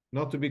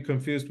 not to be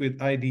confused with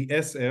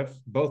IDSF.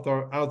 Both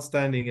are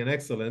outstanding and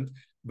excellent,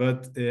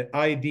 but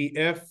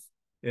IDF.il/EN.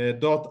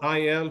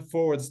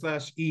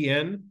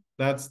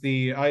 That's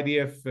the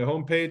IDF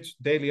homepage,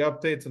 daily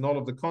updates and all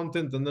of the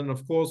content. And then,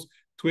 of course,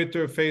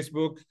 Twitter,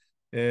 Facebook,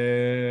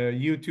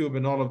 YouTube,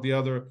 and all of the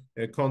other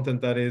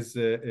content that is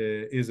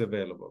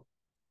available.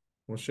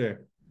 Moshe.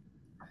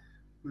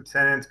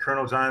 Lieutenant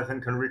Colonel Jonathan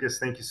Conricus,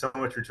 thank you so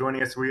much for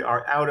joining us. We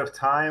are out of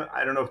time.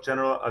 I don't know if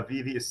General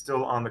Avivi is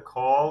still on the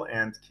call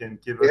and can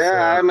give us...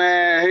 Yeah, I'm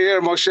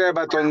here, Moshe,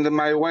 but on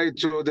my way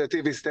to the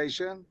TV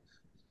station.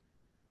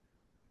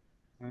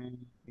 Can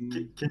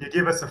you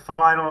give us a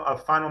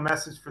final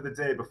message for the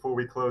day before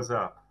we close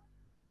up?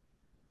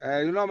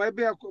 Maybe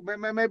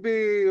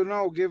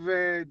give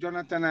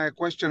Jonathan a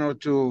question or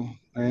two.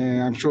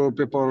 I'm sure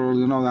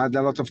people, had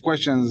a lot of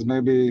questions.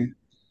 Maybe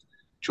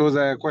choose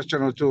a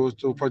question or two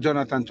for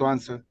Jonathan to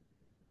answer.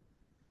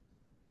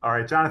 All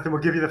right, Jonathan,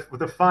 we'll give you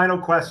the final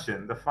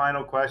question,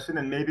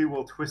 and maybe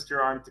we'll twist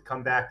your arm to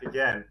come back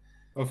again.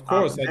 Of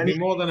course, I'd be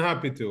more than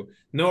happy to.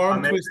 No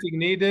arm twisting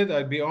needed.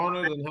 I'd be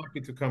honored and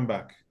happy to come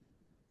back.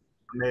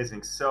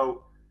 Amazing.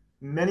 So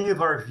many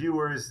of our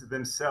viewers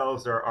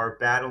themselves are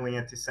battling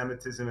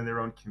anti-Semitism in their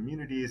own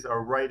communities,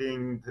 are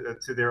writing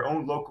to their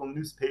own local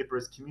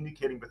newspapers,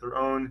 communicating with their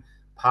own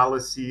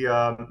policy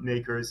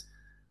makers.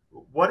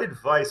 What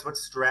advice, what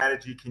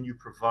strategy can you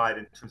provide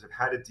in terms of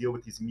how to deal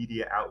with these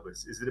media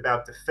outlets? Is it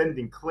about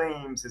defending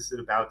claims? Is it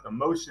about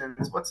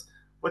emotions? What's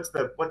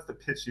the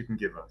pitch you can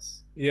give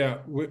us? Yeah,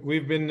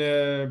 we've been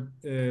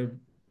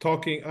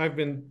talking. I've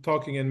been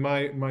talking, and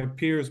my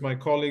peers, my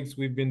colleagues,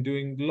 we've been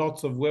doing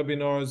lots of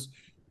webinars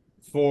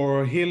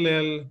for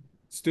Hillel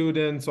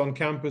students on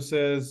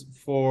campuses,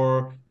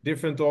 for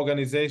different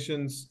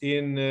organizations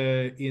in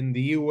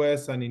the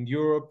US and in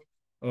Europe,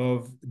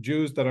 of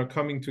Jews that are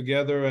coming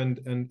together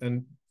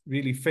and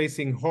really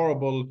facing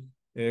horrible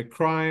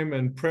crime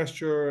and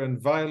pressure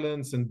and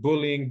violence and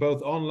bullying,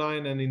 both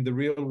online and in the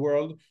real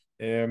world.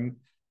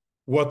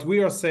 What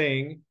we are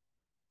saying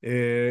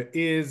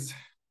is,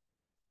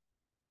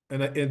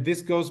 and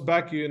this goes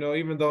back,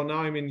 even though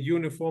now I'm in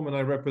uniform and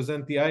I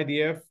represent the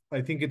IDF,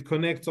 I think it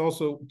connects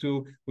also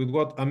with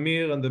what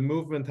Amir and the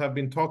movement have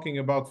been talking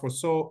about for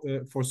so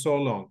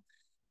long.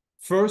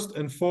 First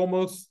and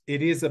foremost,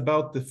 it is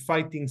about the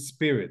fighting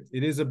spirit.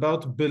 It is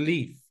about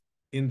belief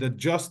in the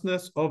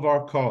justness of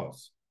our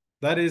cause.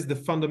 That is the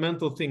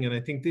fundamental thing. And I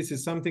think this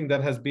is something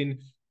that has been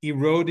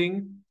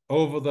eroding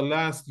over the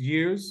last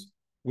years,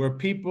 where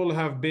people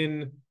have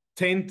been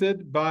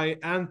tainted by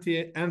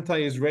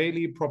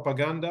anti-Israeli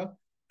propaganda,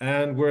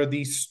 and where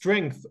the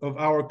strength of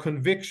our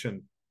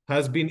conviction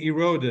has been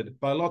eroded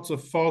by lots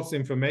of false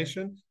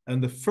information.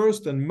 And the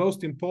first and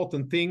most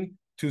important thing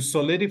to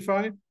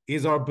solidify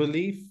is our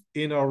belief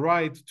in our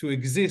right to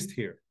exist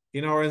here,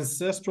 in our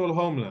ancestral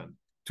homeland,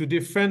 to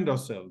defend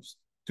ourselves,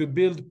 to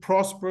build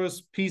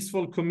prosperous,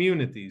 peaceful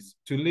communities,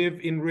 to live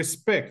in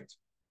respect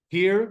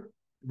here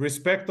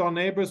respect our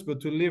neighbors, but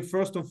to live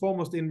first and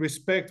foremost in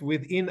respect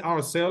within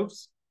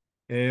ourselves,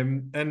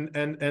 and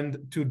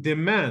to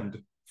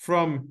demand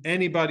from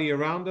anybody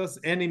around us,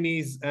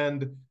 enemies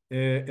and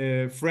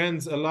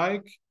friends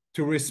alike,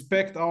 to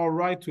respect our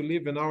right to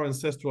live in our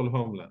ancestral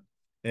homeland,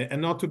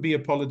 and not to be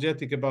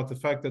apologetic about the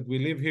fact that we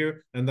live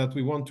here and that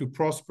we want to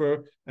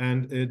prosper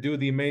and do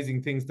the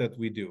amazing things that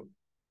we do.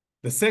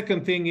 The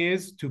second thing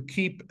is to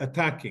keep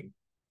attacking,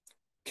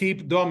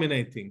 keep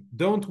dominating.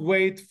 Don't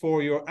wait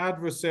for your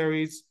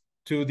adversaries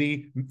for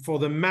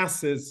the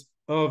masses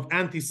of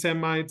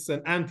anti-Semites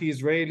and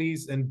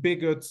anti-Israelis and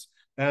bigots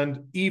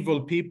and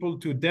evil people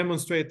to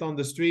demonstrate on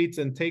the streets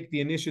and take the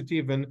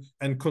initiative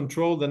and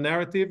control the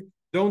narrative.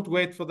 Don't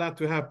wait for that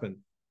to happen.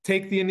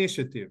 Take the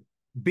initiative.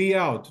 Be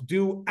out.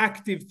 Do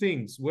active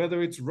things,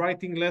 whether it's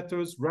writing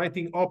letters,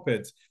 writing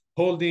op-eds,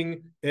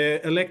 holding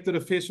elected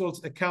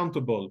officials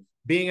accountable,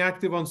 being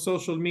active on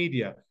social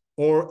media,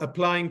 or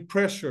applying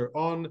pressure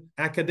on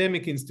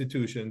academic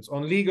institutions,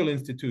 on legal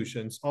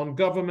institutions, on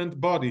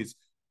government bodies.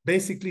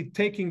 Basically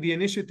taking the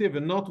initiative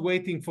and not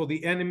waiting for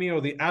the enemy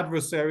or the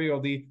adversary or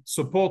the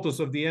supporters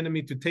of the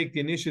enemy to take the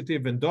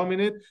initiative and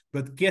dominate,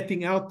 but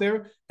getting out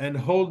there and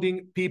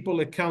holding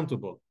people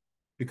accountable.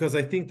 Because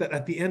I think that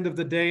at the end of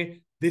the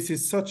day, this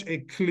is such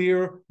a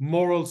clear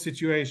moral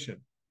situation.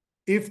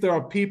 If there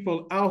are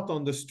people out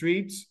on the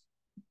streets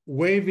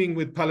waving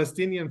with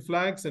Palestinian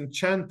flags and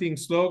chanting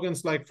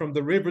slogans like "from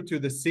the river to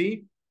the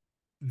sea,"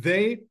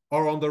 they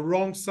are on the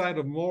wrong side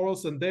of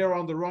morals and they are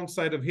on the wrong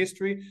side of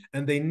history,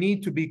 and they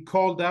need to be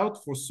called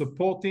out for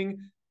supporting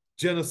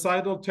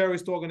genocidal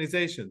terrorist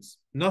organizations.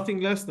 Nothing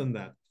less than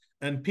that.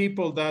 And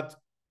people that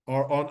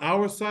are on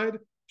our side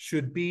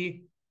should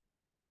be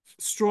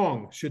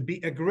strong, should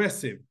be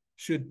aggressive,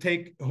 should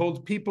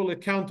hold people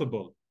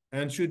accountable,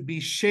 and should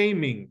be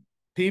shaming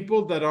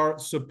people that are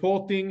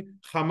supporting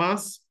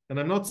Hamas. And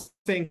I'm not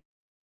saying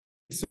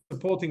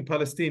supporting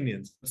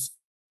Palestinians,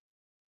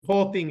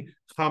 supporting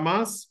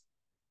Hamas.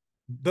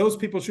 Those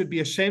people should be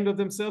ashamed of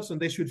themselves and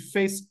they should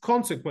face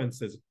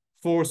consequences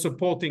for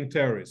supporting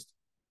terrorists.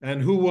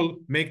 And who will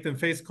make them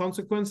face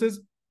consequences?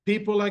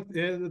 People like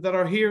that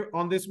are here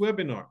on this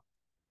webinar,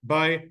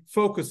 by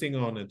focusing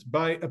on it,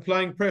 by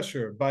applying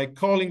pressure, by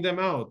calling them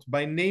out,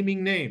 by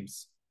naming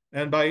names,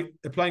 and by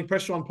applying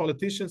pressure on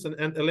politicians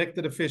and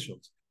elected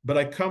officials. But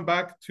I come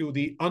back to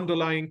the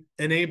underlying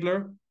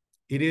enabler.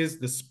 It is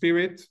the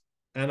spirit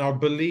and our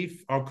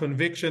belief, our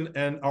conviction,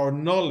 and our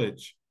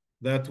knowledge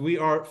that we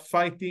are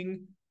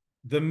fighting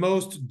the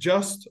most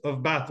just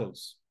of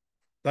battles.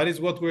 That is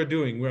what we're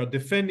doing. We are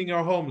defending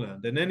our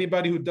homeland, and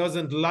anybody who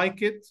doesn't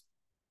like it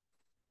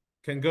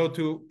can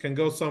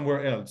go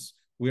somewhere else.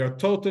 We are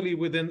totally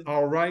within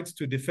our rights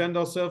to defend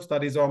ourselves.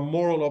 That is our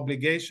moral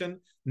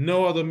obligation.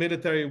 No other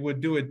military would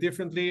do it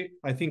differently.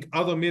 I think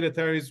other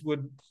militaries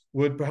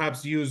would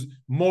perhaps use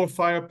more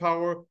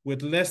firepower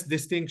with less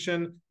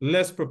distinction,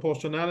 less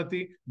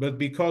proportionality. But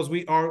because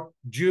we are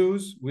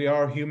Jews, we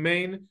are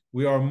humane,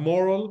 we are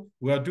moral,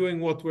 we are doing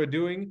what we're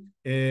doing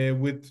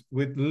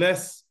with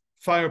less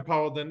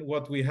firepower than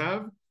what we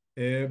have.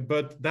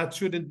 But that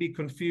shouldn't be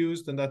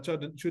confused, and that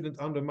shouldn't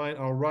undermine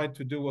our right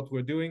to do what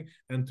we're doing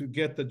and to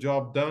get the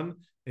job done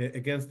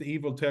against the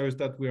evil terrorists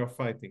that we are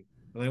fighting.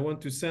 And I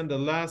want to send a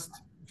last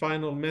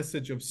final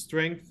message of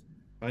strength.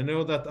 I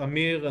know that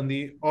Amir and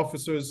the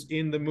officers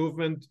in the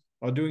movement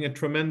are doing a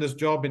tremendous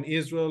job in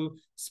Israel,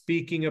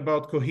 speaking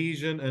about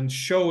cohesion and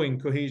showing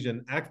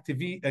cohesion,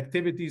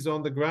 activities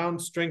on the ground,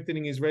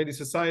 strengthening Israeli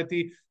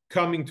society,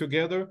 coming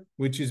together,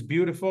 which is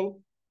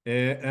beautiful.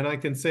 And I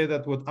can say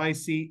that what I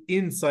see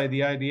inside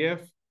the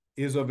IDF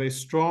is of a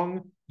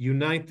strong,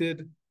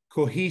 united,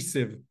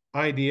 cohesive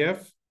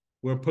IDF,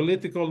 where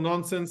political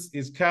nonsense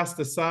is cast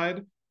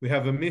aside. We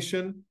have a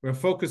mission, we're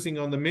focusing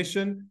on the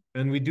mission,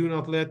 and we do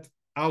not let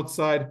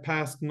outside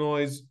past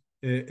noise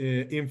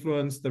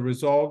influence the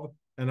resolve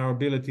and our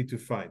ability to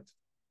fight.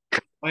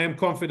 I am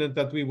confident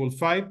that we will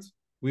fight,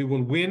 we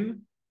will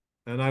win,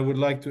 and I would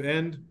like to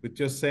end with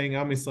just saying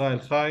Am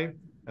Yisrael Chai,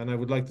 and I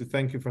would like to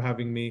thank you for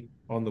having me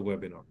on the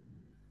webinar.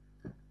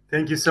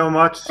 Thank you so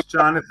much,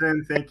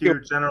 Jonathan. Thank you,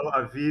 General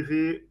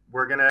Avivi.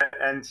 We're going to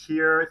end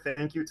here.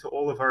 Thank you to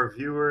all of our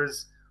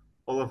viewers,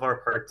 all of our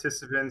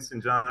participants,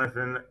 and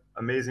Jonathan,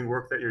 amazing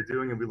work that you're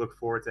doing, and we look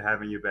forward to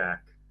having you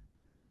back.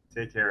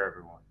 Take care,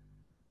 everyone.